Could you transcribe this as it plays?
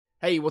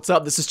Hey, what's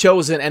up? This is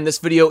Chosen, and this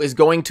video is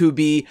going to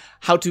be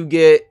how to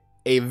get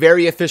a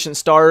very efficient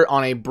start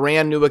on a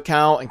brand new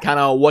account and kind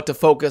of what to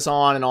focus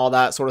on and all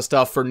that sort of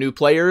stuff for new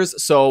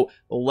players. So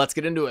let's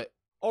get into it.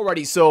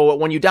 Alrighty, so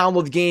when you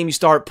download the game, you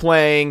start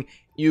playing,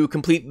 you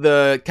complete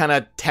the kind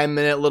of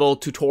 10-minute little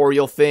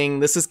tutorial thing.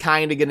 This is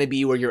kind of going to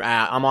be where you're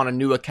at. I'm on a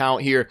new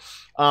account here.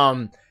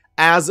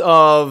 As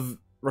of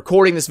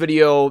recording this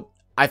video,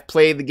 I've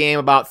played the game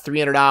about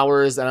 300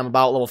 hours, and I'm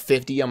about level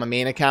 50 on my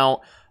main account.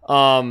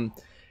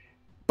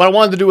 But I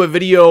wanted to do a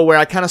video where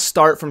I kind of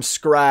start from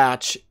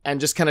scratch and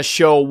just kind of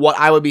show what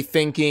I would be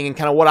thinking and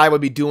kind of what I would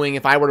be doing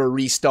if I were to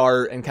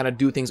restart and kind of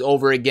do things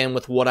over again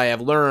with what I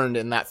have learned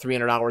in that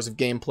 300 hours of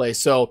gameplay.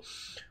 So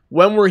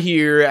when we're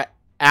here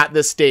at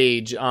this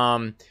stage,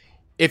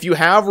 if you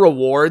have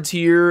rewards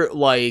here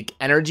like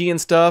energy and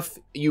stuff,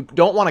 you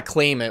don't want to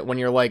claim it when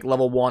you're like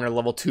level 1 or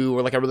level 2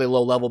 or like a really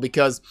low level,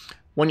 because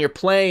when you're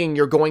playing,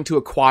 you're going to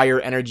acquire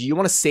energy. You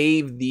want to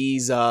save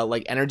these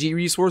like energy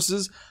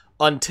resources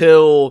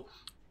until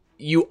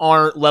you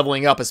aren't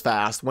leveling up as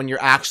fast when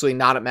you're actually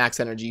not at max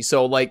energy.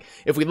 So like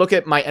if we look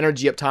at my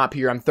energy up top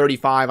here, I'm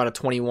 35 out of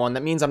 21.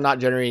 That means I'm not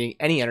generating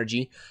any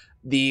energy.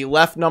 The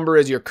left number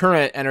is your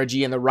current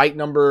energy and the right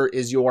number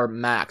is your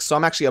max. So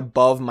I'm actually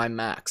above my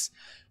max,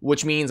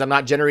 which means I'm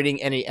not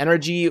generating any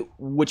energy,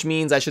 which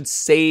means I should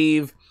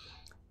save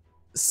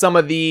some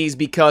of these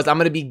because I'm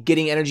going to be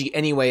getting energy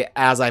anyway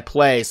as I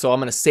play. So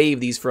I'm going to save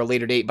these for a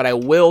later date, but I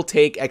will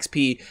take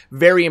XP.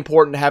 Very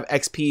important to have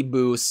XP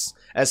boosts,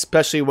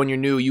 especially when you're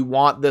new. You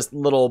want this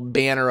little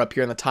banner up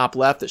here in the top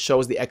left that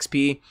shows the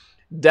XP.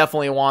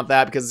 Definitely want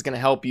that because it's going to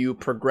help you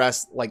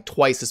progress like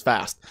twice as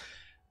fast.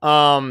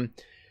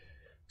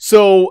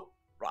 So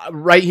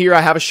right here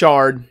I have a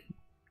shard.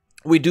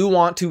 We do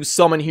want to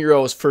summon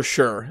heroes for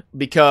sure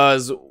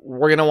because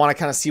we're going to want to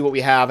kind of see what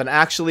we have. And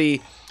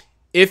actually,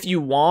 if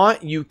you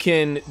want, you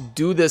can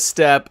do this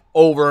step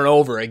over and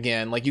over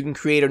again. Like you can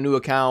create a new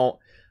account,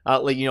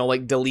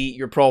 like delete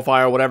your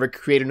profile or whatever,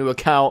 create a new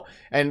account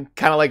and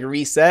kind of like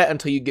reset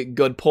until you get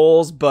good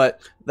pulls,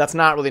 but that's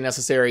not really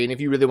necessary. And if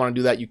you really want to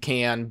do that, you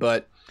can,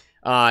 but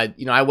I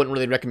wouldn't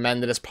really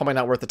recommend it. It's probably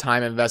not worth the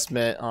time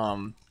investment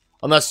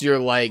unless you're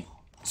like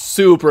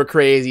super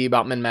crazy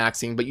about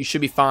min-maxing, but you should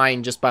be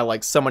fine just by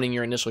like summoning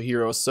your initial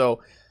heroes.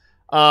 So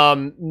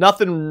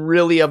nothing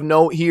really of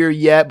note here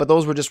yet, but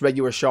those were just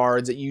regular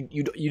shards.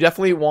 You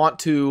definitely want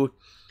to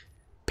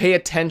pay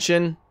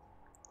attention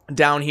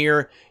down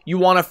here. You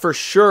want to for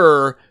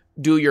sure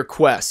do your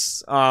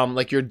quests,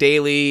 like your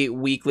daily,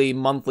 weekly,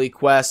 monthly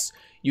quests.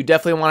 You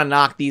definitely want to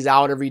knock these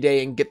out every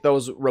day and get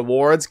those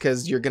rewards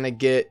because you're going to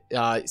get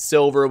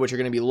silver, which you're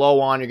going to be low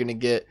on. You're going to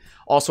get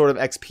all sort of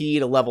XP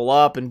to level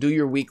up, and do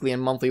your weekly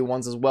and monthly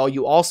ones as well.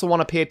 You also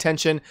want to pay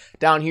attention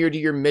down here to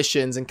your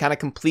missions and kind of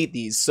complete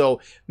these. So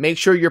make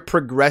sure you're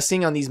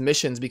progressing on these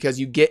missions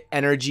because you get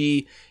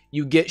energy,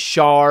 you get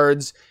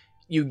shards,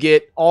 you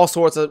get all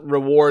sorts of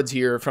rewards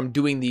here from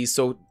doing these.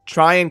 So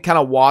try and kind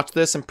of watch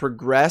this and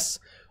progress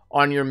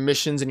on your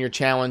missions and your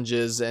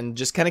challenges and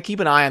just kind of keep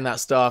an eye on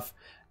that stuff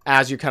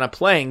as you're kind of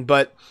playing.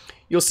 But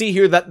you'll see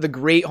here that the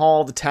Great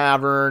Hall, the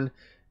Tavern,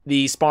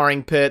 the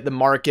Sparring Pit, the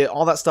Market,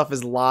 all that stuff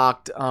is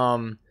locked.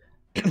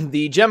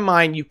 The Gem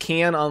Mine you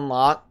can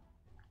unlock.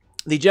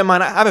 The Gem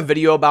Mine, I have a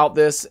video about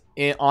this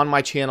on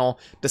my channel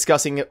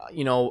discussing,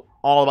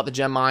 all about the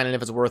Gem Mine and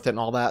if it's worth it and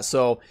all that.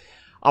 So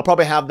I'll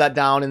probably have that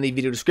down in the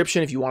video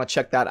description if you want to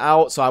check that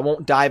out. So I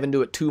won't dive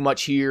into it too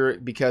much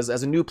here because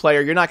as a new player,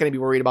 you're not going to be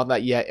worried about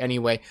that yet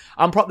anyway.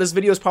 This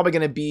video is probably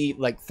going to be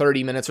like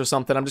 30 minutes or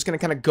something. I'm just going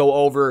to kind of go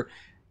over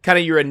kind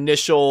of your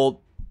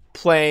initial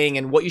playing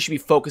and what you should be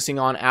focusing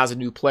on as a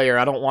new player.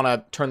 I don't want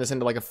to turn this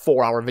into like a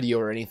 4-hour video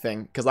or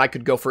anything because I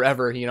could go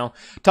forever,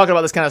 talking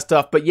about this kind of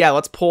stuff. But yeah,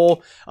 let's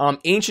pull.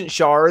 Ancient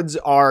shards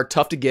are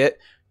tough to get.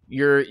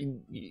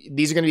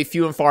 These are going to be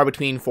few and far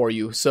between for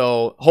you.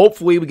 So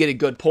hopefully we get a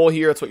good pull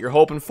here. That's what you're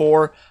hoping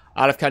for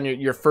out of kind of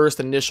your first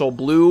initial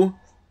blue.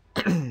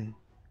 And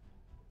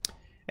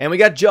we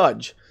got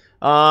Judge.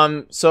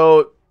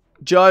 So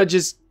Judge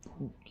is,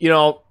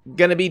 going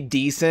to be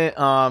decent.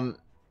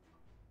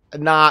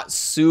 Not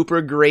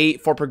super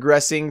great for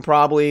progressing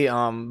probably.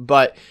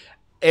 But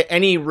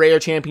any rare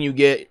champion you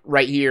get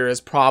right here is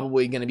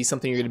probably going to be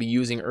something you're going to be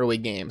using early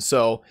game.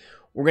 So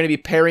we're going to be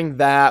pairing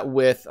that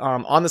with,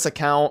 on this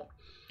account,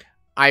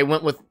 I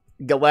went with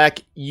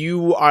Galek.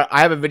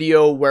 I have a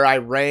video where I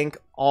rank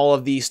all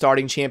of the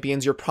starting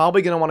champions. You're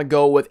probably going to want to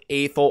go with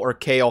Aethel or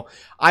Kayle.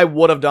 I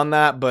would have done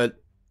that, but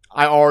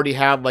I already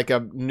had like a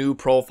new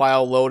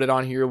profile loaded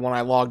on here when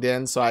I logged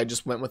in, so I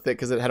just went with it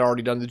because it had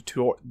already done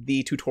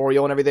the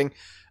tutorial and everything.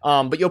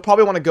 But you'll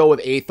probably want to go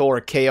with Aethel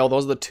or Kayle.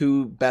 Those are the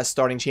two best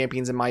starting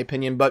champions in my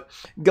opinion, but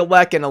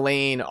Galek and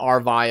Elaine are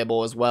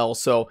viable as well.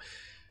 So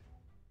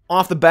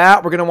off the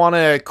bat, we're going to want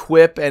to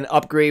equip and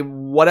upgrade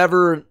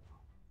whatever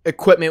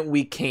equipment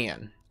we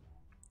can.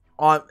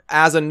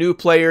 As a new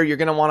player, you're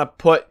going to want to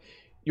put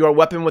your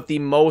weapon with the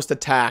most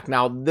attack.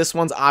 Now, this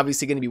one's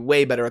obviously going to be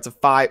way better. It's a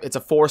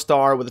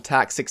 4-star with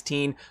attack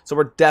 16, so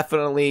we're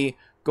definitely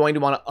going to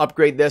want to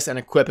upgrade this and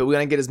equip it. We're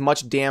going to get as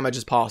much damage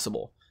as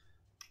possible.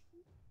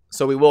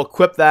 So we will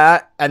equip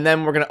that, and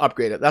then we're going to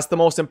upgrade it. That's the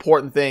most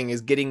important thing,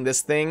 is getting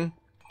this thing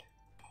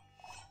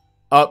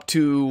up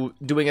to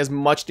doing as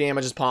much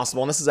damage as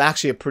possible. And this is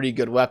actually a pretty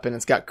good weapon.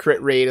 It's got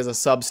crit rate as a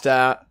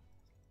substat.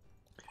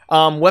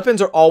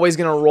 Weapons are always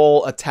going to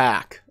roll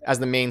attack as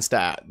the main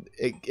stat.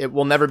 It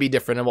will never be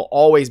different. It will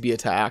always be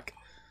attack.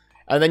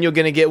 And then you're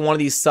going to get one of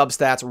these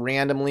substats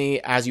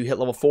randomly as you hit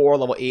level 4,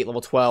 level 8,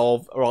 level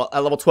 12. Or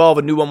at level 12,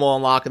 a new one will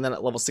unlock, and then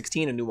at level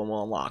 16, a new one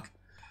will unlock.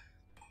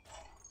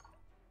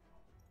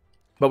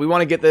 But we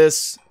want to get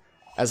this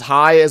as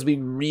high as we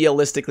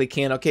realistically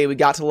can. Okay, we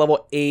got to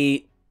level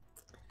 8.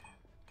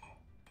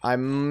 I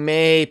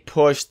may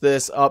push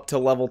this up to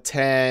level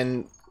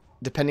 10,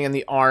 depending on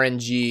the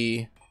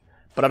RNG.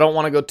 But I don't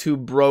want to go too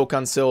broke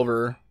on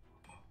silver.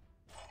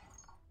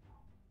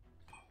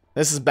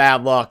 This is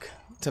bad luck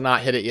to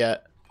not hit it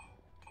yet.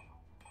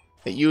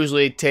 It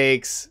usually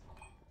takes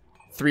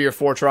 3 or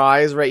 4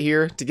 tries right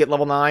here to get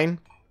level 9.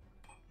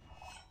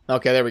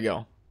 Okay, there we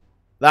go.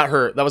 That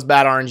hurt. That was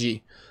bad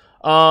RNG.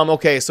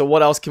 Okay, so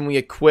what else can we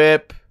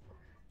equip?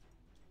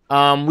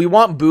 We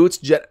want boots.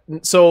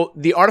 So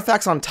the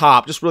artifacts on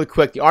top, just really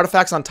quick, the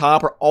artifacts on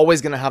top are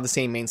always going to have the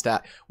same main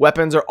stat.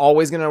 Weapons are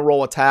always going to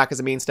roll attack as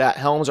a main stat.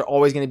 Helms are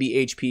always going to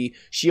be HP.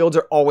 Shields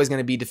are always going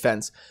to be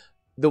defense.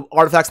 The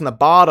artifacts on the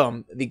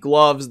bottom, the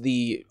gloves,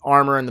 the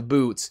armor, and the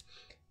boots,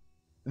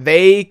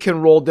 they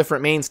can roll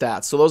different main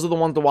stats. So those are the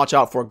ones to watch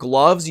out for.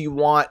 Gloves, you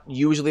want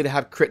usually to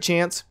have crit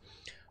chance.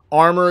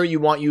 Armor, you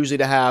want usually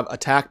to have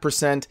attack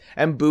percent,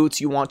 and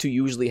boots, you want to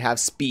usually have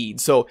speed.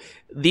 So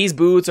these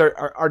boots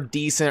are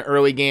decent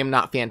early game,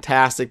 not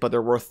fantastic, but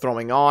they're worth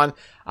throwing on.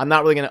 I'm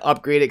not really going to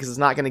upgrade it because it's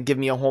not going to give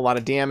me a whole lot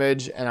of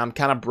damage, and I'm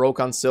kind of broke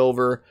on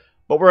silver,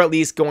 but we're at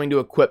least going to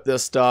equip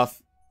this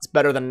stuff. It's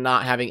better than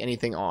not having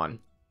anything on.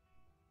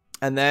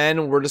 And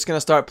then we're just going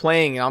to start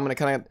playing. I'm going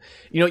to kind of,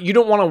 you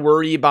don't want to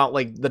worry about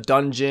like the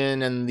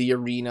dungeon and the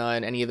arena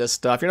and any of this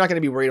stuff. You're not going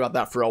to be worried about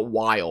that for a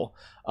while.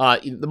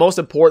 The most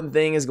important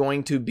thing is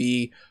going to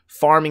be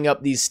farming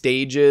up these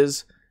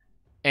stages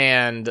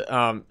and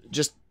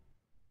just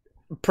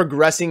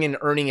progressing and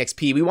earning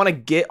XP. We want to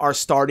get our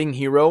starting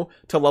hero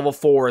to level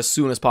 4 as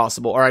soon as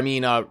possible. Or I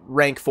mean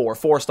rank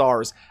 4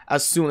 stars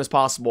as soon as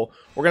possible.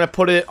 We're going to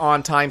put it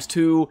on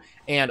 ×2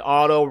 and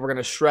auto. We're going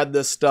to shred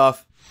this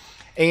stuff.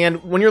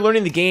 And when you're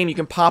learning the game, you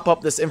can pop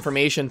up this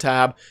information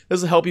tab.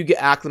 This will help you get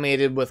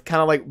acclimated with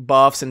kind of like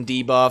buffs and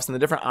debuffs and the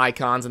different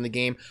icons in the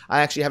game.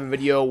 I actually have a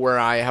video where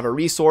I have a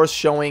resource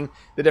showing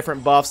the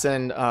different buffs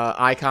and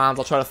icons.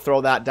 I'll try to throw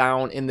that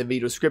down in the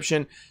video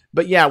description.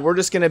 But yeah, we're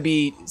just going to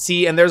be,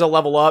 and there's a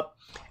level up.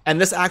 And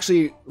this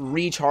actually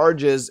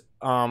recharges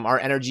our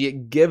energy.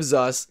 It gives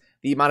us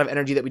the amount of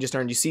energy that we just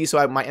earned. You see,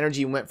 so my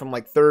energy went from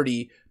like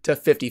 30 to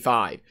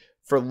 55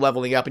 for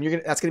leveling up.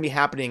 And that's going to be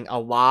happening a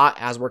lot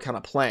as we're kind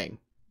of playing.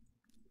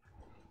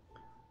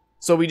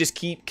 So we just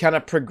keep kind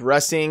of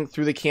progressing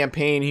through the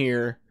campaign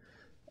here,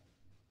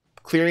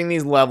 clearing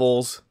these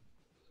levels,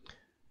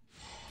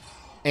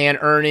 and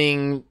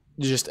earning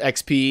just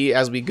XP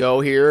as we go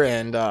here.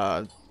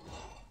 And,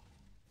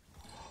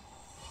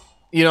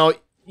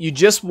 you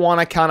just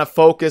want to kind of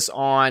focus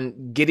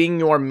on getting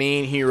your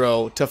main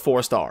hero to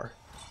 4-star.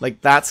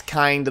 Like, that's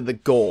kind of the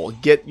goal.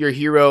 Get your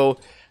hero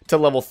to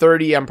level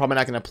 30. I'm probably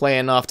not going to play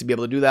enough to be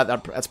able to do that.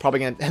 That's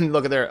probably going to, and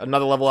look at there,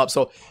 another level up.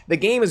 So the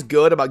game is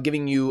good about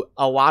giving you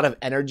a lot of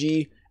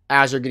energy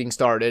as you're getting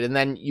started. And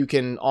then you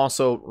can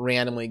also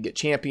randomly get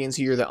champions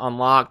here that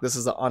unlock. This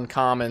is an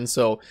uncommon,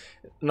 so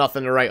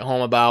nothing to write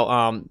home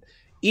about.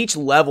 Each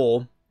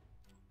level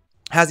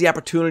has the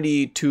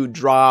opportunity to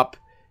drop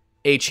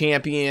a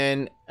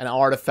champion, an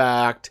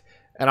artifact,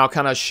 and I'll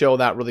kind of show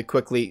that really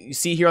quickly. You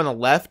see here on the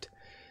left,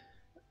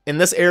 in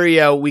this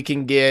area, we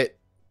can get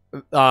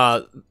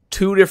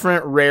 2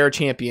 different rare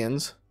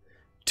champions,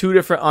 2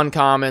 different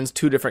uncommons,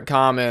 2 different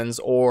commons,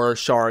 or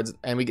shards,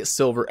 and we get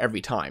silver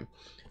every time.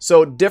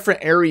 So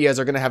different areas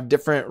are going to have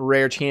different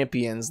rare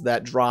champions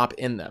that drop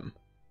in them.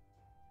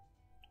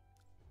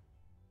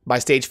 By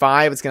stage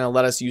 5, it's going to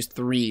let us use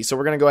 3. So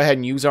we're going to go ahead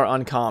and use our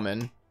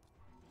uncommon.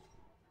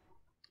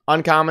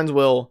 Uncommons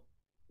will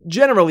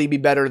generally be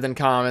better than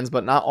commons,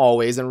 but not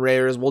always. And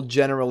rares will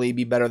generally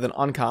be better than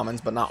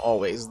uncommons, but not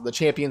always. The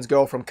champions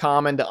go from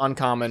common to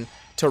uncommon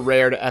to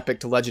rare to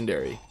epic to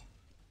legendary.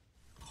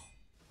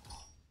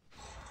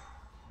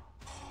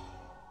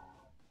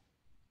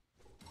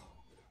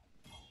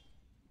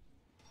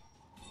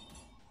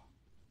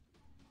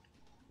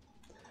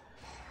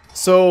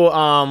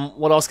 So,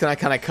 what else can I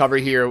kind of cover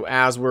here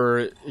as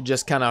we're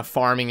just kind of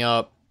farming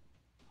up?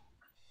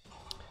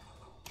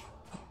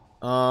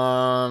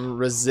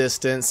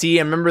 Resistance. See,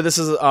 and remember this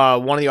is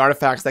one of the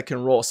artifacts that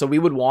can roll. So we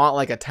would want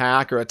like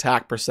attack or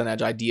attack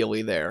percentage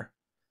ideally there.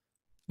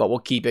 But we'll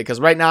keep it because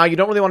right now you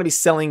don't really want to be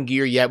selling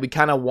gear yet. We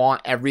kind of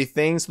want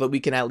everything so that we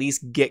can at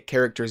least get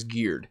characters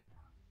geared.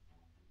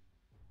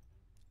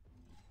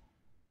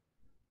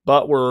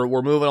 But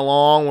we're moving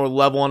along, we're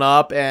leveling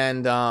up,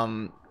 and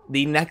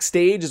the next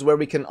stage is where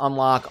we can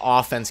unlock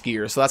offense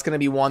gear. So that's going to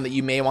be one that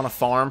you may want to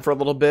farm for a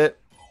little bit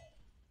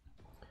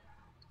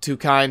to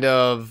kind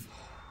of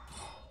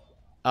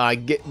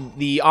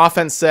The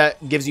offense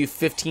set gives you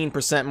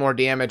 15% more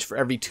damage for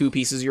every 2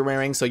 pieces you're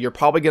wearing, so you're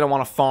probably going to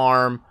want to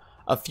farm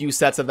a few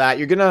sets of that.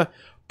 You're going to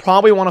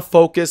probably want to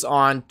focus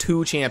on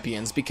 2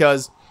 champions,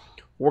 because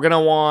we're going to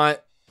want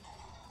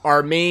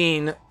our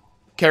main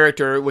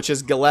character, which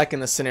is Galek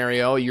in this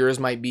scenario. Yours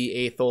might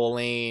be Aethel,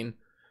 Elaine,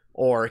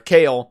 or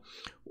Kayle.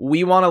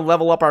 We want to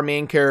level up our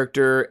main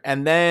character,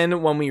 and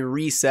then when we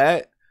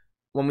reset,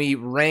 when we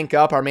rank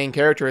up our main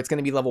character, it's going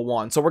to be level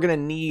 1. So we're going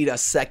to need a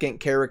second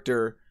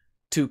character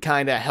to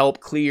kind of help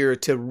clear,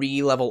 to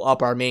re-level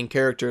up our main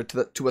character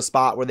to a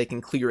spot where they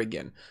can clear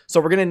again. So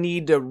we're going to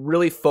need to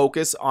really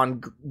focus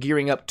on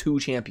gearing up 2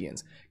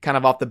 champions, kind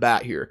of off the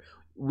bat here.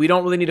 We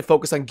don't really need to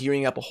focus on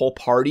gearing up a whole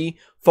party.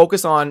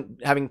 Focus on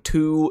having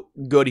 2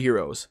 good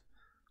heroes.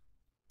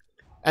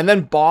 And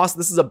then boss,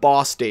 this is a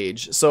boss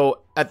stage.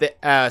 So at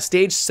the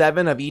stage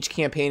 7 of each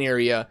campaign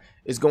area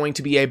is going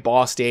to be a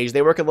boss stage.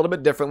 They work a little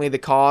bit differently. They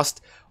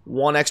cost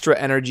 1 extra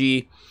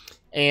energy,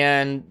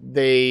 and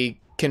they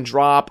can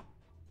drop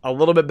a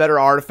little bit better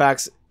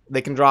artifacts.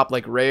 They can drop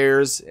like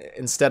rares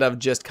instead of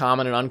just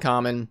common and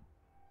uncommon,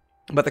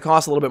 but they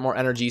cost a little bit more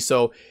energy.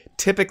 So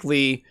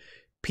typically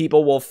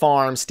people will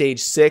farm stage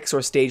 6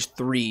 or stage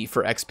 3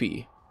 for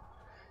XP.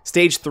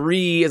 Stage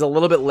 3 is a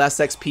little bit less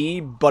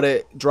XP, but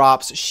it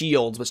drops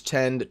shields, which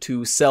tend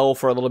to sell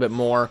for a little bit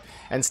more.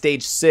 And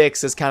stage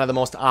 6 is kind of the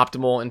most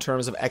optimal in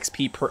terms of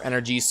XP per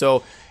energy.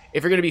 So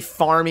if you're going to be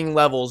farming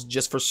levels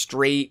just for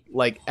straight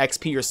like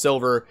XP or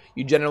silver,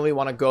 you generally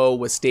want to go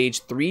with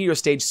stage 3 or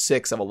stage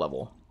 6 of a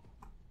level.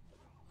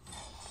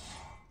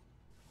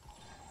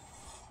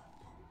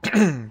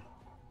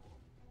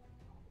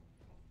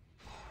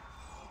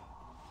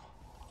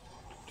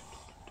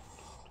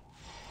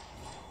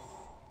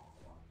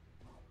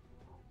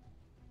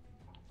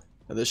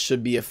 Now, this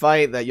should be a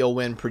fight that you'll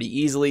win pretty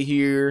easily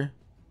here.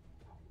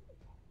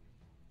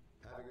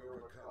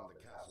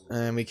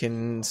 And we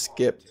can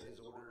skip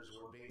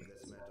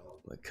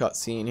the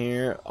cutscene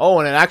here. Oh,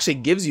 and it actually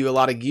gives you a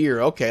lot of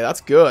gear. Okay, that's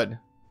good.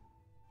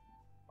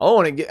 Oh,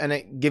 and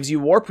it gives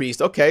you War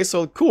Priest. Okay,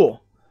 so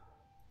cool.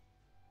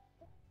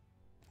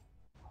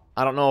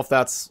 I don't know if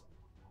that's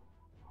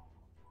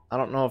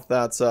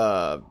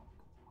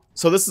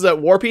so this is a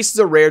War Priest is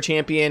a rare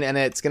champion, and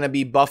it's going to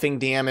be buffing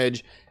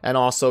damage and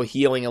also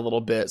healing a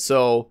little bit.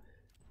 So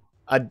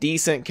a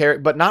decent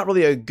character, but not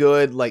really a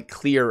good like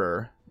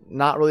clearer.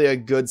 Not really a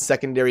good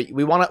secondary.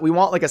 We want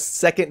like a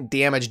second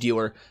damage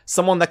dealer,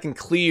 someone that can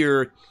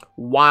clear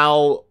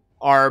while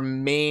our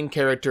main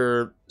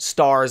character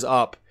stars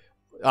up,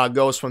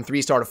 goes from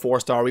 3-star to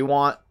 4-star. We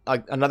want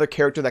another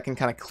character that can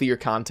kind of clear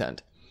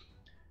content,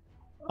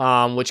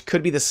 which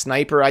could be the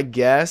sniper, I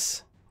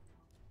guess,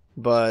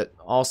 but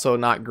also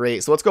not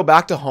great. So let's go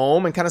back to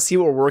home and kind of see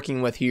what we're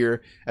working with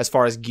here as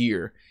far as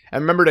gear.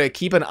 And remember to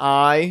keep an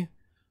eye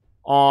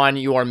on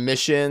your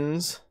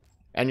missions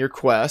and your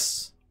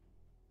quests.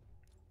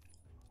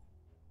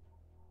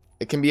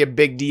 It can be a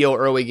big deal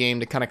early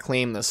game to kind of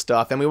claim this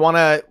stuff. And we want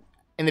to,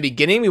 in the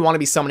beginning, we want to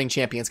be summoning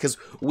champions, because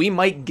we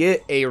might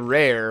get a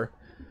rare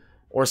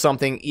or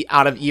something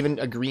out of even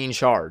a green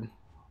shard.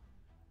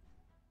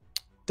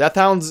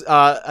 Deathhound's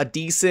a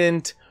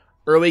decent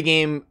early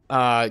game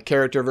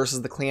character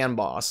versus the clan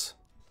boss,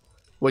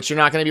 which you're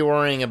not going to be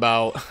worrying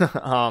about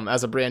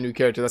as a brand new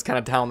character. That's kind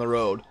of down the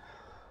road.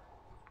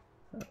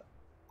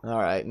 All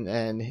right,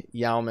 and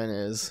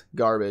Yaoman is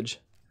garbage.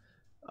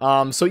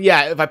 So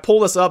yeah, if I pull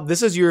this up,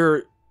 this is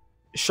your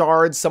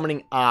shard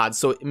summoning odds.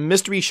 So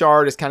mystery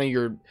shard is kind of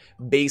your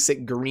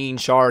basic green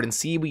shard, and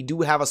see, we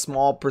do have a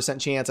small %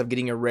 chance of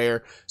getting a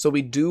rare. So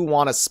we do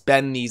want to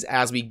spend these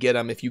as we get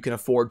them if you can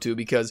afford to,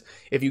 because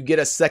if you get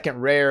a second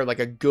rare, like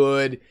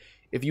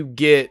if you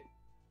get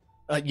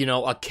you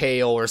know, a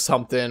Kayle or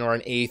something, or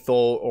an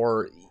Aethel,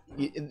 or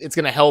it's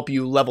going to help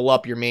you level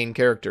up your main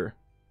character.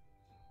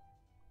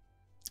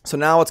 So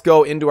now let's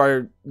go into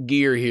our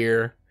gear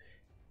here.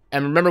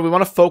 And remember, we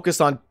want to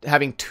focus on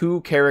having 2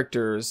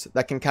 characters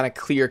that can kind of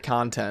clear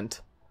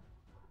content.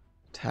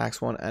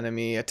 Attacks 1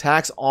 enemy.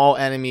 Attacks all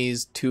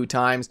enemies 2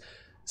 times.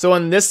 So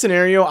in this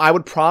scenario, I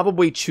would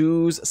probably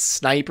choose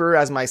Sniper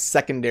as my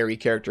secondary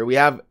character. We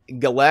have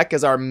Galek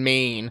as our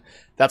main.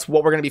 That's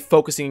what we're going to be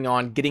focusing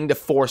on, getting to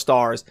 4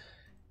 stars.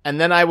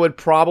 And then I would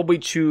probably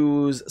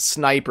choose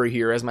Sniper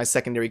here as my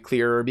secondary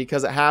clearer,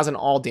 because it has an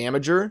all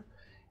damager.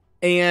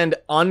 And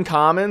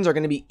uncommons are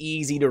going to be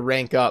easy to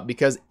rank up,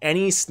 because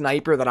any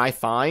sniper that I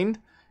find,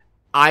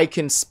 I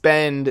can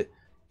spend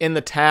in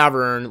the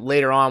tavern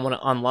later on when it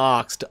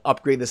unlocks to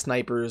upgrade the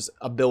sniper's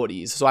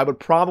abilities. So I would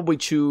probably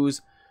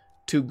choose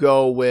to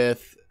go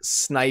with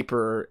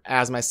Sniper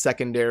as my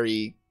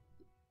secondary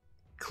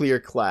clear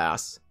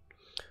class.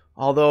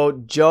 Although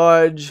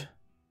Judge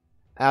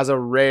as a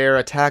rare,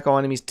 attack all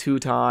enemies 2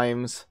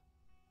 times.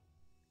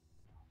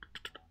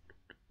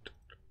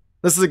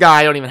 This is a guy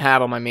I don't even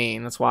have on my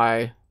main. That's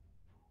why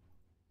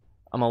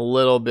I'm a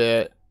little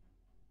bit...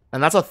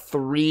 And that's a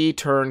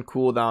 3-turn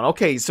cooldown.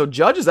 Okay, so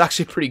Judge is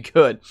actually pretty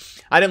good.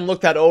 I didn't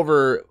look that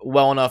over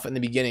well enough in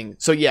the beginning.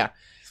 So yeah,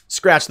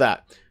 scratch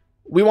that.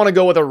 we want to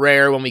go with a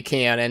rare when we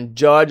can, and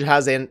Judge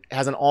has an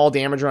all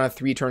damage on a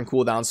 3-turn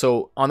cooldown.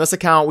 So on this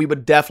account, we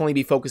would definitely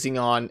be focusing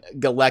on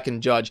Galek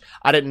and Judge.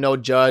 I didn't know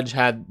Judge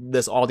had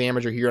this all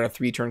damager here on a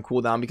 3-turn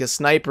cooldown because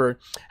Sniper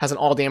has an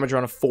all damager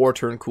on a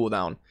 4-turn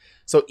cooldown.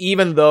 So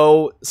even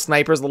though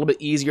Sniper is a little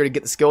bit easier to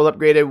get the skills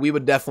upgraded, we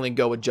would definitely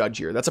go with Judge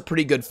here. That's a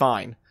pretty good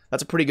find.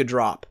 That's a pretty good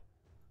drop.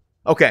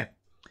 Okay,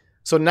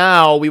 so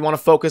now we want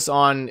to focus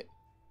on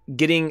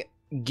getting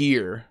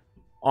gear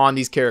on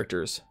these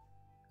characters.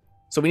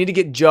 So we need to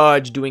get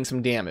Judge doing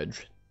some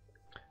damage.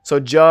 So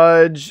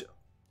Judge,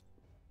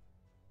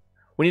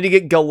 we need to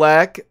get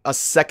Galek a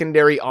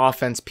secondary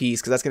offense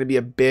piece because that's going to be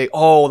a big...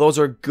 Oh, those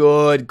are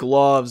good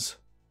gloves.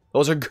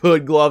 Those are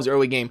good gloves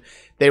early game.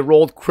 They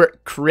rolled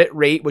crit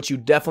rate, which you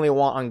definitely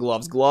want on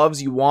gloves.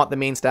 Gloves, you want the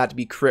main stat to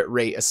be crit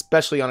rate,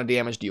 especially on a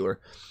damage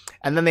dealer.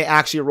 And then they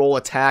actually roll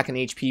attack and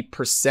HP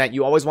percent.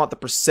 You always want the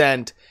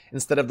percent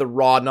instead of the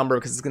raw number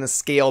because it's going to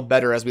scale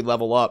better as we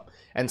level up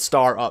and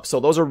star up. So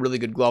those are really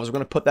good gloves. We're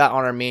going to put that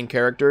on our main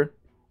character.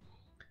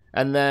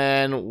 And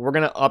then we're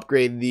going to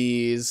upgrade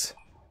these.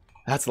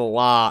 That's a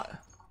lot.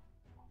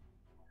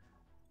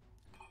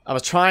 I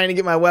was trying to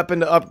get my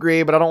weapon to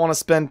upgrade, but I don't want to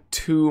spend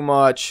too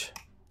much.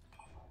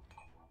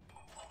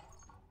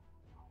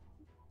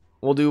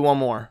 We'll do one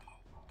more.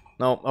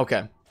 No,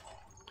 okay.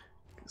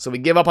 So we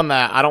give up on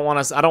that. I don't want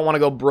to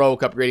go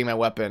broke upgrading my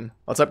weapon.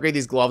 Let's upgrade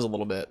these gloves a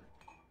little bit.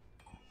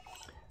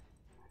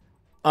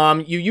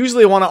 You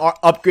usually want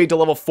to upgrade to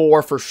level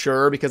 4 for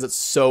sure because it's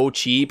so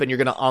cheap and you're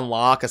going to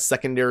unlock a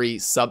secondary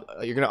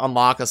you're going to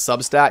unlock a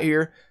substat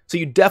here. So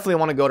you definitely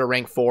want to go to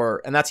rank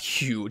 4 and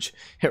that's huge.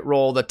 It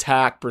rolled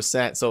attack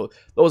percent. So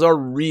those are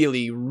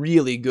really,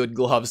 really good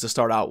gloves to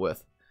start out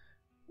with.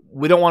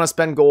 We don't want to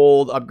spend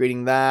gold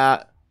upgrading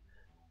that.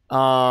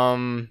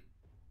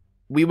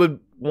 We would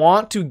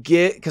want to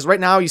get, because right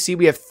now you see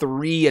we have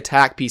 3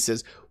 attack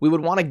pieces. We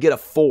would want to get a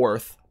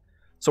 4th.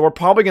 So we're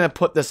probably going to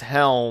put this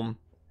helm.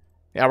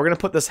 Yeah, we're going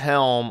to put this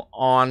helm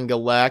on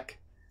Galek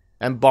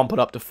and bump it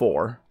up to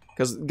 4.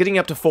 Because getting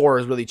up to 4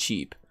 is really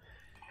cheap.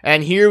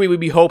 And here we would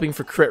be hoping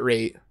for crit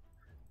rate.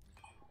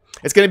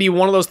 It's going to be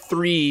one of those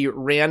 3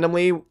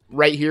 randomly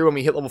right here when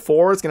we hit level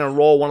 4. It's going to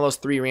roll one of those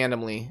 3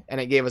 randomly.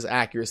 And it gave us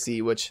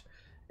accuracy, which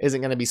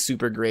isn't going to be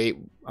super great.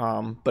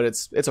 But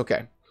it's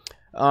okay.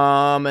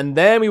 And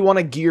then we want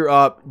to gear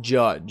up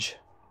Judge.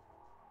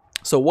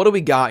 So what do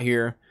we got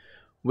here?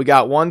 We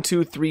got 1,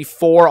 2, 3,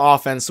 4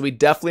 offense. So we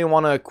definitely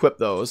want to equip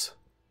those.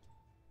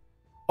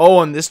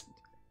 Oh, and this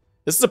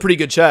is a pretty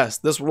good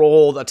chest. This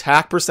rolled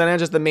attack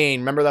percentage as the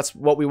main. Remember, that's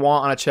what we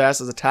want on a chest,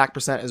 is attack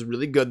percent is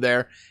really good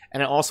there.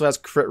 And it also has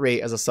crit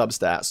rate as a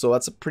substat. So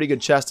that's a pretty good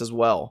chest as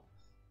well.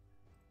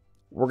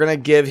 We're going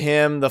to give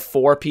him the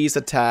 4-piece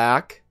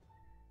attack.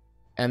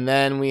 And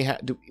then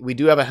we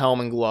do have a helm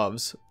and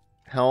gloves.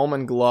 Helm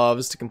and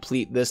gloves to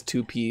complete this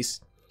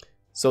 2-piece.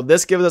 So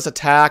this gives us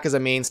attack as a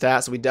main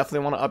stat. So we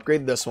definitely want to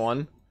upgrade this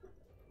one.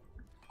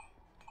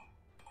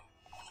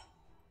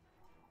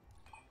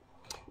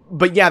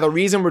 But yeah, the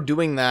reason we're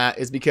doing that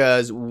is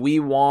because we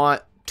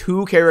want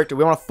 2 characters.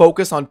 We want to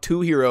focus on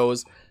 2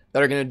 heroes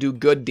that are going to do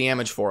good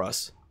damage for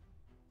us.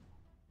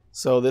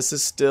 So this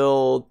is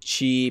still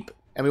cheap.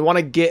 And we want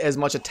to get as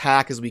much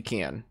attack as we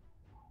can.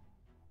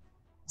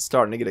 It's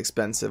starting to get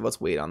expensive. Let's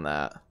wait on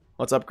that.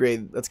 Let's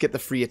upgrade. Let's get the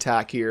free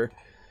attack here.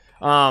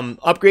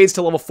 Upgrades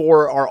to level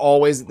 4 are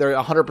always, they're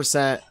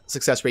 100%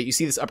 success rate. You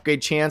see this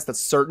upgrade chance that's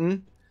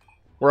certain.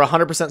 We're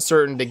 100%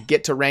 certain to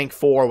get to rank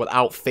 4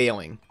 without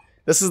failing.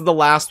 This is the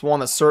last one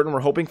that's certain.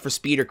 We're hoping for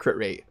speed or crit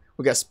rate.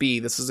 We got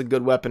speed. This is a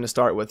good weapon to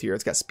start with here.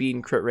 It's got speed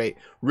and crit rate.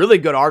 Really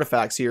good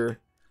artifacts here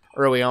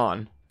early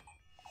on.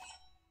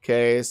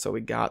 Okay, so we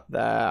got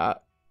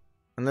that.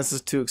 And this is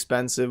too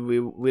expensive.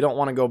 We don't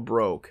want to go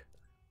broke.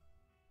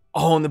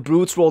 Oh, and the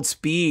boots rolled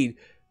speed.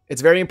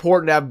 It's very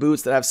important to have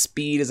boots that have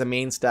speed as a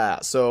main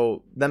stat.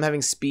 So them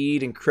having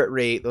speed and crit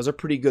rate, those are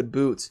pretty good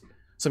boots.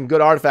 Some good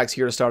artifacts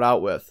here to start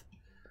out with.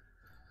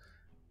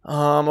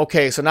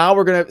 Okay, so now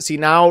we're going to see,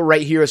 now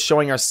right here is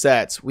showing our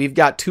sets. We've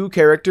got 2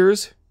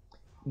 characters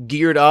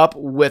geared up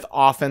with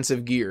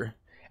offensive gear.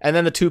 And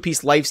then the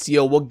 2-piece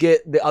lifesteal, we'll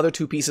get the other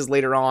 2 pieces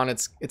later on.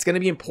 It's going to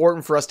be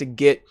important for us to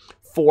get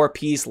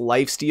 4-piece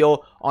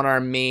lifesteal on our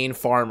main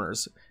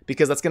farmers,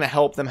 because that's going to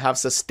help them have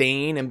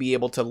sustain and be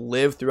able to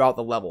live throughout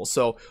the level.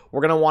 So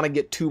we're going to want to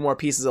get 2 more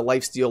pieces of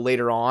lifesteal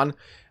later on.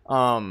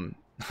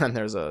 And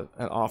there's an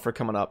offer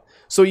coming up.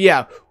 So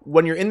yeah,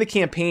 when you're in the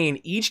campaign,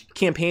 each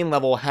campaign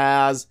level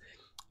has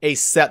a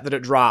set that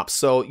it drops.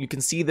 So you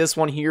can see this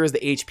one here is the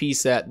HP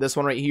set. This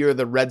one right here,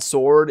 the red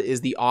sword, is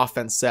the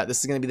offense set.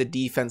 This is going to be the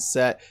defense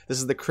set. This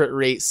is the crit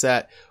rate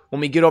set. When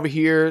we get over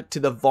here to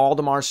the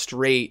Valdemar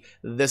Strait,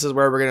 this is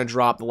where we're going to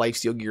drop the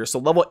lifesteal gear. So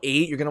level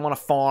 8, you're going to want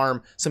to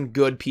farm some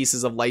good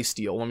pieces of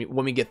lifesteal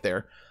when we get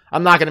there.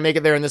 I'm not going to make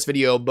it there in this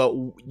video, but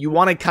you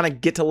want to kind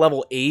of get to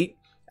level 8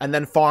 and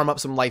then farm up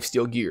some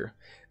lifesteal gear.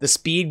 The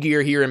speed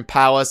gear here in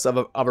Palace of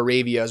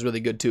Aravia is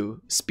really good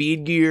too.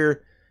 Speed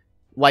gear,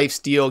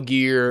 lifesteal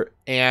gear,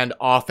 and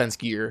offense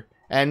gear.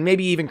 And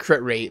maybe even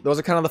crit rate. Those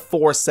are kind of the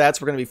 4 sets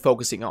we're going to be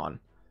focusing on.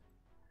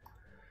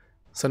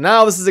 So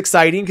now this is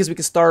exciting because we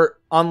can start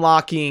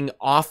unlocking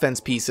offense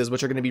pieces,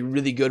 which are going to be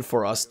really good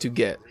for us to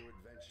get.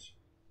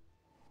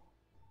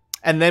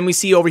 And then we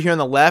see over here on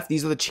the left,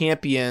 these are the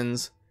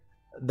champions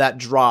that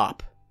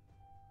drop.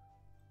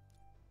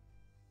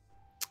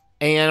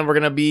 And we're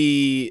going to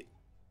be...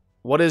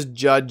 What is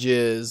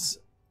Judge's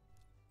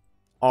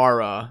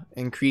aura?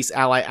 Increase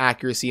ally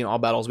accuracy in all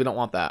battles. We don't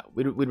want that.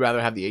 We'd rather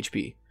have the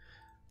HP.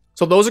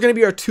 So those are going to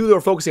be our two that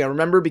we're focusing on.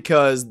 Remember,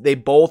 because they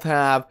both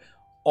have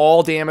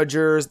all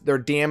damagers. They're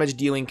damage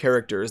dealing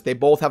characters. They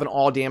both have an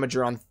all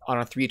damager on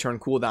a 3-turn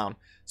cooldown.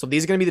 So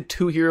these are going to be the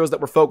two heroes that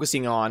we're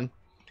focusing on.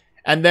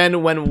 And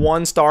then when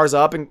one stars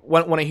up, and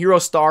when a hero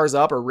stars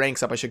up, or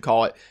ranks up I should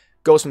call it,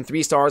 goes from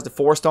 3 stars to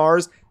 4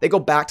 stars, they go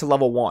back to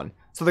level 1.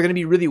 So they're going to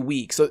be really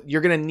weak. So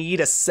you're going to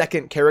need a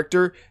second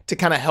character to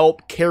kind of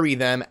help carry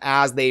them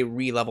as they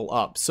re-level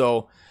up.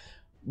 So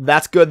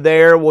that's good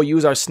there. We'll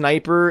use our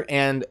sniper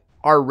and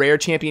our rare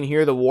champion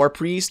here, the War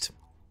Priest.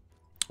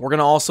 We're going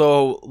to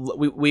also,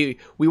 we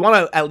want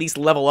to at least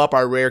level up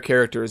our rare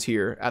characters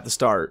here at the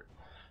start.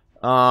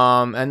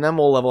 And then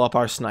we'll level up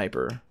our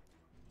sniper.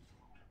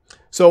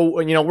 So,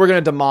 you know, we're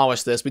going to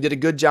demolish this. We did a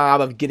good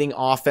job of getting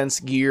offense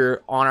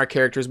gear on our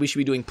characters. We should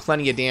be doing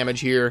plenty of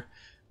damage here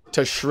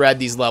to shred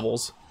these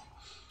levels.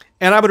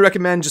 And I would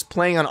recommend just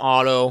playing on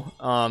auto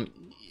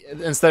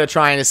instead of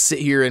trying to sit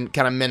here and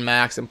kind of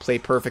min-max and play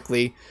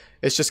perfectly.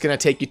 It's just going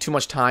to take you too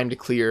much time to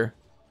clear.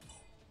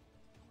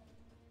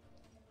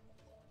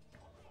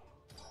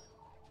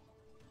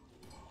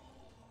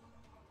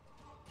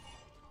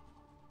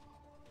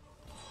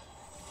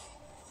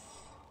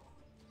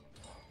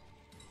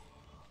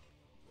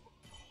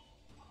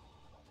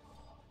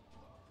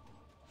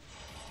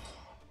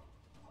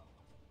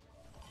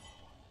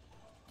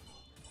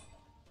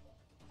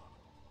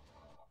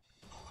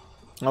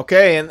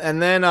 Okay,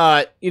 and then,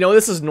 you know,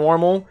 this is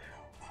normal.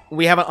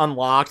 We haven't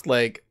unlocked,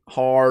 like,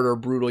 hard or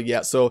brutal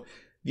yet, so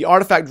the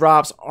artifact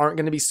drops aren't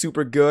going to be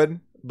super good,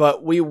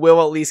 but we will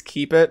at least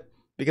keep it,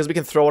 because we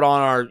can throw it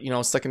on our, you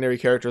know, secondary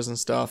characters and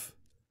stuff.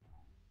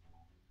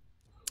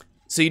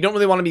 So you don't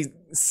really want to be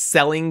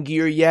selling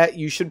gear yet.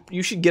 You should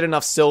get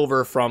enough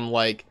silver from,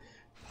 like,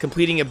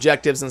 completing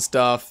objectives and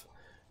stuff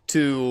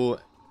to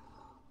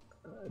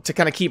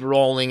kind of keep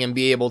rolling and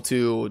be able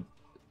to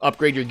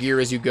upgrade your gear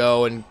as you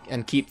go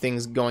and keep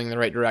things going in the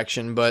right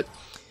direction. But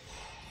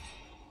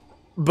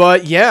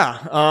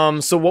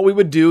yeah, so what we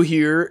would do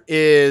here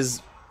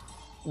is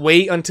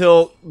wait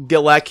until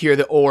Galek here,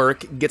 the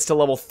orc, gets to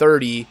level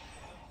 30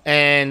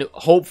 and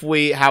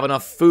hopefully have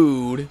enough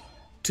food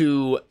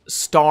to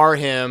star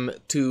him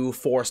to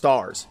 4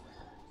 stars.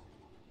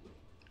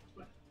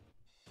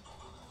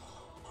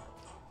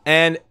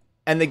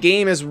 And the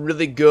game is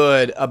really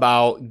good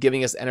about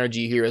giving us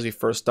energy here as we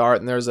first start.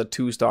 And there's a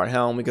 2-star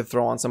helm we could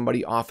throw on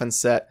somebody offense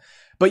set.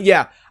 But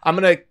yeah, I'm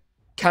going to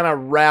kind of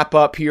wrap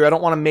up here. I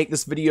don't want to make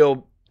this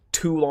video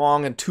too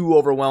long and too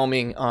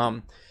overwhelming.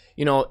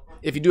 You know,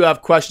 if you do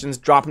have questions,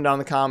 drop them down in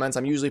the comments.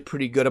 I'm usually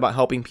pretty good about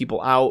helping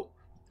people out.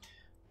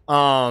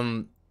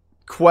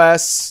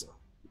 Quests,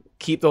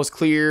 keep those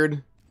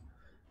cleared.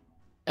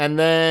 And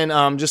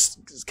then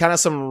just kind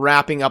of some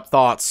wrapping up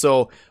thoughts.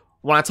 So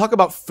when I talk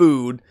about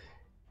food,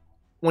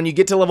 when you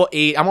get to level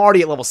 8, I'm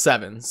already at level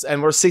 7,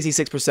 and we're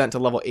 66% to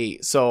level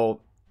 8.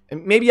 So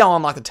maybe I'll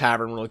unlock the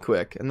tavern really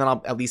quick, and then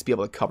I'll at least be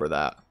able to cover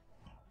that.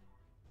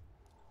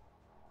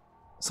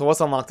 So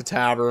let's unlock the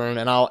tavern,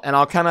 and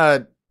I'll kind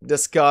of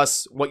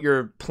discuss what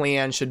your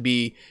plan should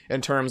be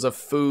in terms of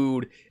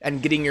food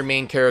and getting your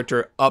main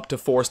character up to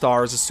 4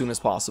 stars as soon as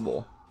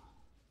possible.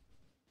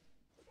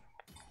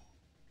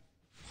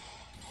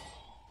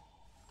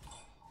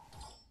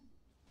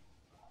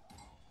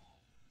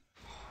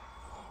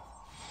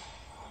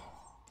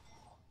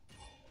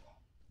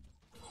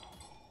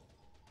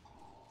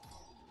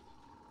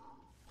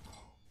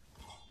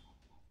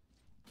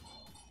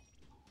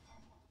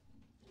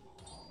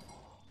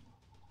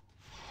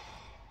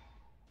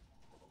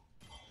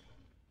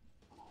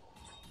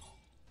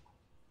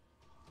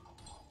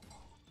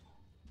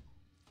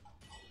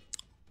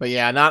 But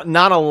yeah,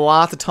 not a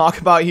lot to talk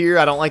about here.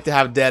 I don't like to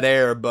have dead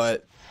air,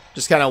 but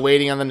just kind of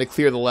waiting on them to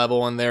clear the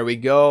level, and there we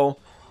go.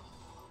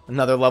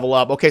 Another level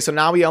up. Okay, so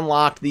now we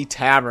unlocked the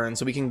tavern,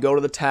 so we can go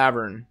to the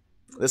tavern.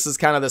 This is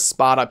kind of the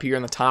spot up here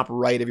in the top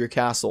right of your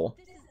castle.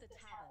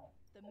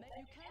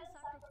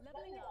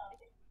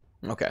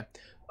 Okay.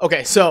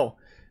 Okay, so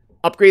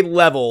upgrade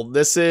level.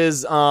 This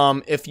is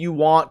if you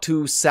want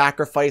to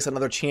sacrifice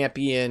another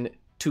champion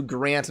to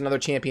grant another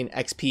champion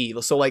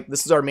XP. So like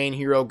this is our main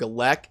hero,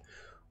 Galek.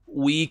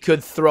 We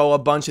could throw a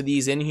bunch of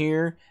these in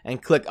here and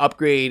click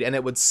upgrade, and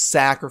it would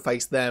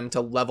sacrifice them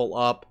to level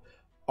up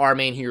our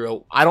main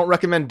hero. I don't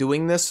recommend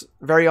doing this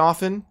very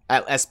often,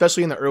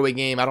 especially in the early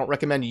game. I don't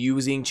recommend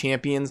using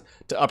champions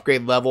to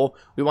upgrade level.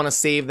 We want to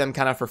save them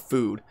kind of for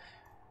food.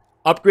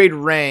 Upgrade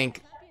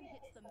rank.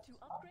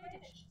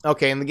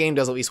 Okay, and the game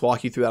does at least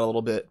walk you through that a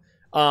little bit.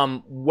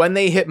 When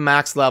they hit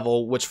max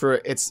level, which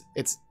for it's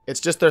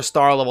just their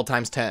star level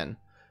times 10.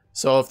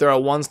 So if they're a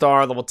 1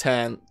 star, level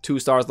 10, 2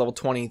 stars, level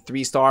 20,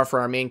 3 star for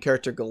our main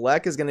character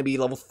Galek is going to be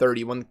level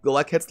 30. When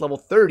Galek hits level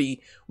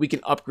 30, we can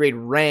upgrade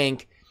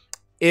rank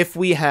if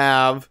we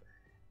have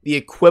the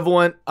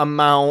equivalent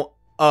amount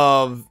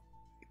of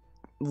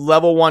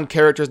level 1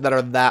 characters that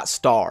are that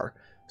star.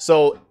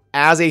 So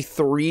as a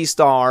 3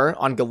 star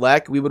on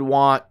Galek, we would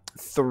want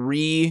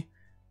 3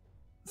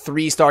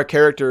 3-star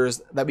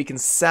characters that we can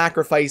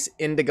sacrifice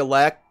into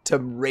Galek to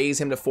raise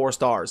him to 4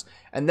 stars.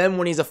 And then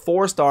when he's a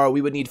 4 star,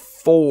 we would need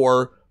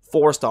 4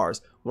 4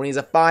 stars. When he's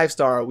a 5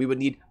 star, we would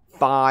need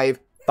 5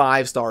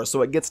 5 stars.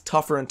 So it gets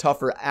tougher and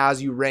tougher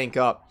as you rank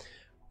up.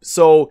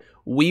 So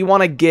we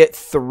want to get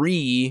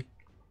 3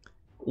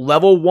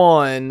 level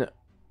 1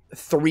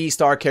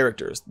 3-star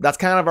characters. That's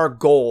kind of our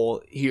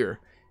goal here.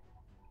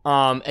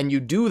 And you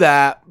do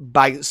that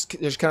by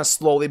just kind of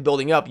slowly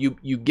building up.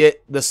 You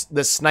get this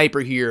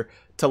sniper here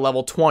to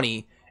level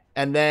 20,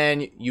 and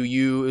then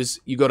you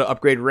go to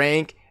upgrade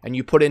rank and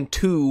you put in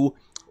 2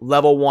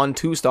 level 1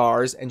 2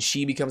 stars, and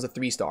she becomes a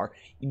 3-star.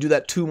 You do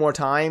that 2 more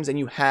times and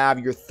you have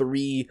your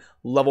 3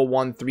 level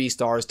 1 3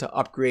 stars to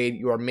upgrade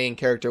your main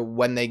character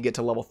when they get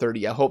to level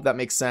 30. I hope that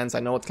makes sense.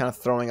 I know it's kind of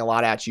throwing a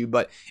lot at you,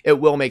 but it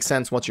will make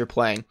sense once you're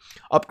playing.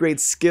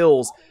 Upgrade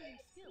skills.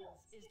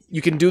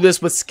 You can do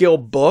this with skill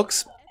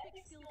books.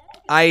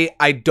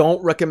 I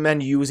don't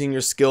recommend using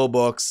your skill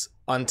books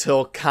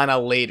until kind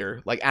of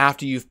later, like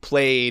after you've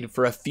played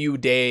for a few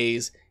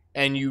days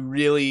and you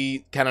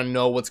really kind of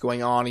know what's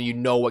going on and you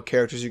know what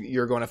characters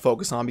you're going to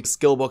focus on, because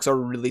skill books are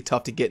really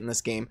tough to get in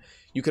this game.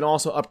 You can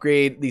also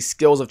upgrade the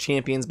skills of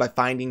champions by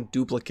finding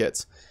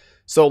duplicates.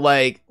 So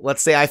like,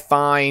 let's say I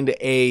find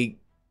a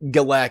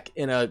Galek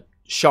in a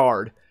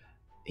shard.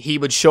 He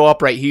would show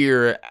up right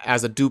here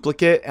as a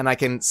duplicate, and I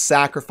can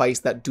sacrifice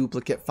that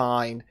duplicate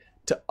find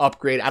to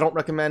upgrade. I don't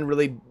recommend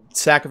really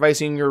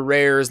sacrificing your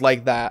rares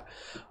like that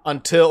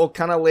until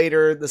kind of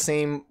later, the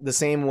same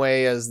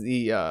way as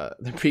the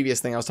previous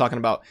thing I was talking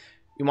about.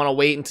 You want to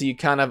wait until you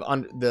kind of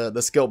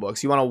the skill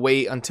books. You want to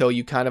wait until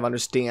you kind of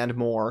understand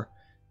more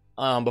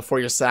before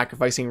you're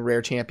sacrificing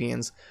rare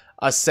champions.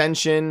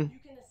 Ascension,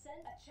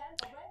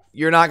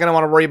 you're not going to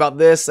want to worry about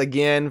this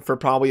again for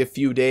probably a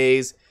few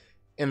days.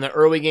 In the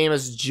early game,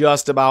 is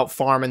just about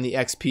farming the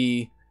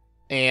XP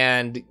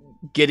and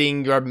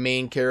getting your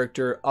main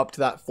character up to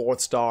that 4th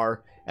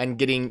star and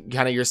getting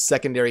kind of your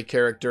secondary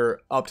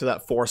character up to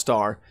that 4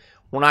 star.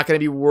 We're not going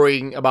to be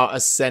worrying about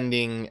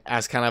ascending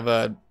as kind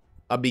of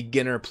a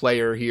beginner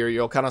player here.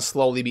 You'll kind of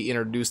slowly be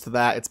introduced to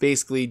that. It's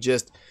basically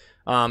just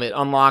it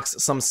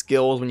unlocks some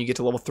skills when you get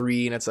to level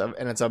 3, and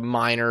it's a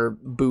minor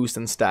boost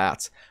in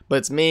stats. But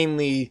it's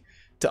mainly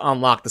to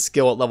unlock the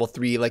skill at level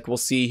 3, like we'll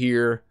see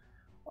here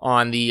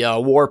on the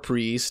War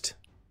Priest.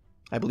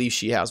 I believe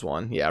she has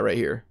one. Yeah, right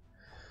here.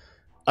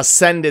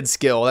 Ascended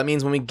skill. That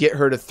means when we get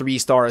her to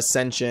 3-star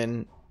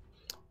ascension,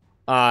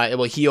 it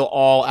will heal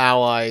all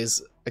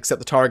allies except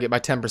the target by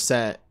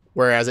 10%,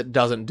 whereas it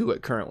doesn't do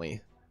it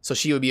currently. So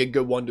she would be a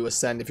good one to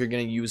ascend if you're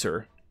going to use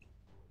her.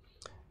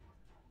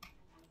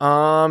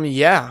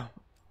 Yeah.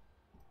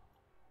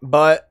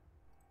 But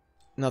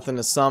nothing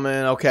to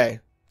summon.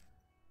 Okay.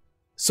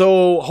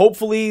 So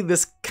hopefully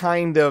this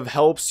kind of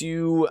helps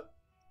you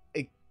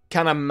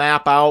kind of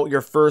map out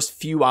your first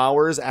few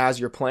hours as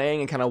you're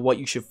playing and kind of what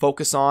you should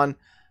focus on.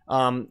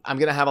 I'm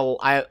gonna have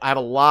I have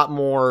a lot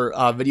more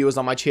videos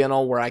on my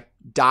channel where I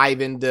dive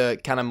into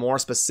kind of more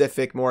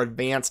specific, more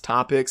advanced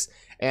topics,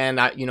 and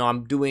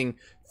I'm doing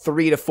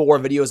 3 to 4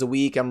 videos a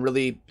week. I'm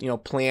really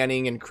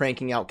planning and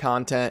cranking out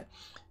content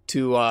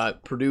to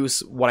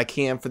produce what I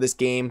can for this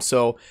game.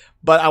 So,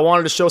 but I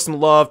wanted to show some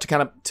love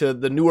to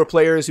the newer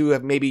players who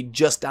have maybe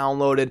just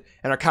downloaded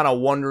and are kind of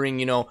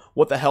wondering,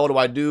 what the hell do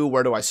I do?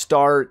 Where do I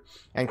start?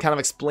 And kind of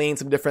explain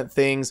some different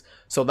things.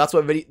 So that's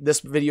what this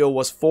video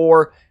was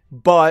for.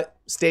 But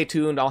stay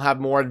tuned. I'll have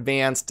more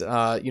advanced,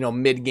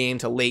 mid-game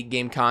to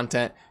late-game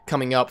content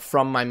coming up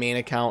from my main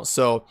account.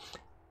 So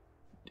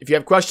if you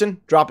have a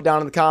question, drop it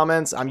down in the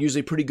comments. I'm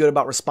usually pretty good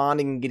about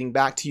responding and getting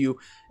back to you.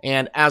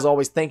 And as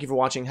always, thank you for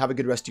watching. Have a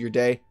good rest of your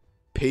day.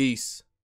 Peace.